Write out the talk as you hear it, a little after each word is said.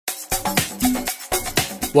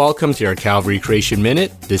Welcome to your Calvary Creation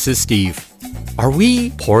Minute. This is Steve. Are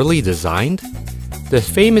we poorly designed? The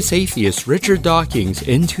famous atheist Richard Dawkins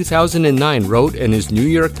in 2009 wrote in his New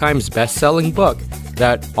York Times best-selling book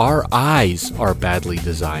that our eyes are badly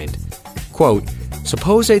designed. Quote,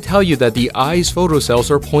 "Suppose I tell you that the eye's photocells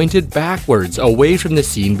are pointed backwards, away from the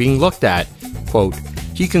scene being looked at." Quote,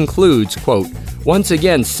 he concludes, quote, "Once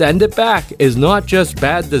again, send it back is not just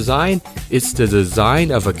bad design, it's the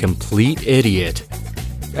design of a complete idiot."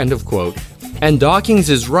 End of quote. And Dawkins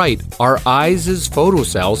is right. Our eyes'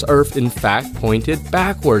 photocells are in fact pointed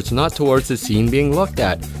backwards, not towards the scene being looked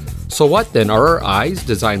at. So what then? Are our eyes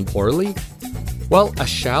designed poorly? Well, a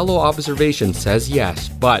shallow observation says yes,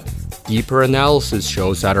 but deeper analysis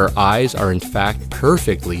shows that our eyes are in fact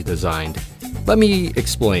perfectly designed. Let me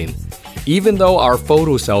explain. Even though our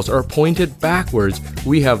photocells are pointed backwards,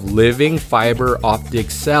 we have living fiber optic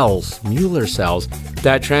cells, Mueller cells,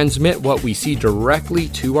 that transmit what we see directly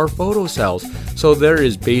to our photocells. So there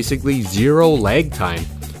is basically zero lag time.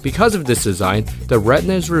 Because of this design, the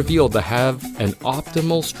retina is revealed to have an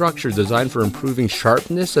optimal structure designed for improving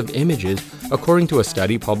sharpness of images, according to a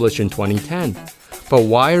study published in 2010. But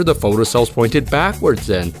why are the photocells pointed backwards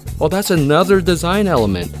then? Well, that's another design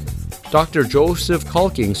element. Dr. Joseph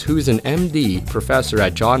Calkins, who is an MD professor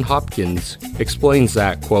at Johns Hopkins, explains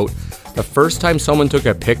that, quote, "The first time someone took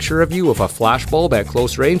a picture of you with a flashbulb at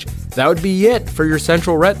close range, that would be it for your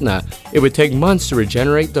central retina. It would take months to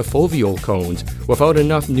regenerate the foveal cones. Without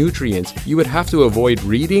enough nutrients, you would have to avoid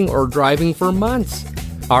reading or driving for months."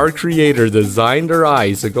 Our Creator designed our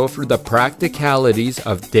eyes to go through the practicalities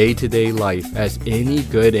of day-to-day life as any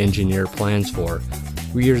good engineer plans for.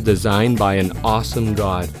 We are designed by an awesome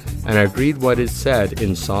God, and I agreed what is said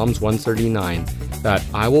in Psalms 139, that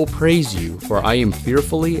I will praise you, for I am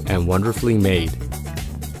fearfully and wonderfully made.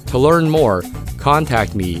 To learn more,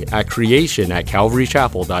 contact me at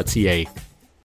creation@calvarychapel.ca.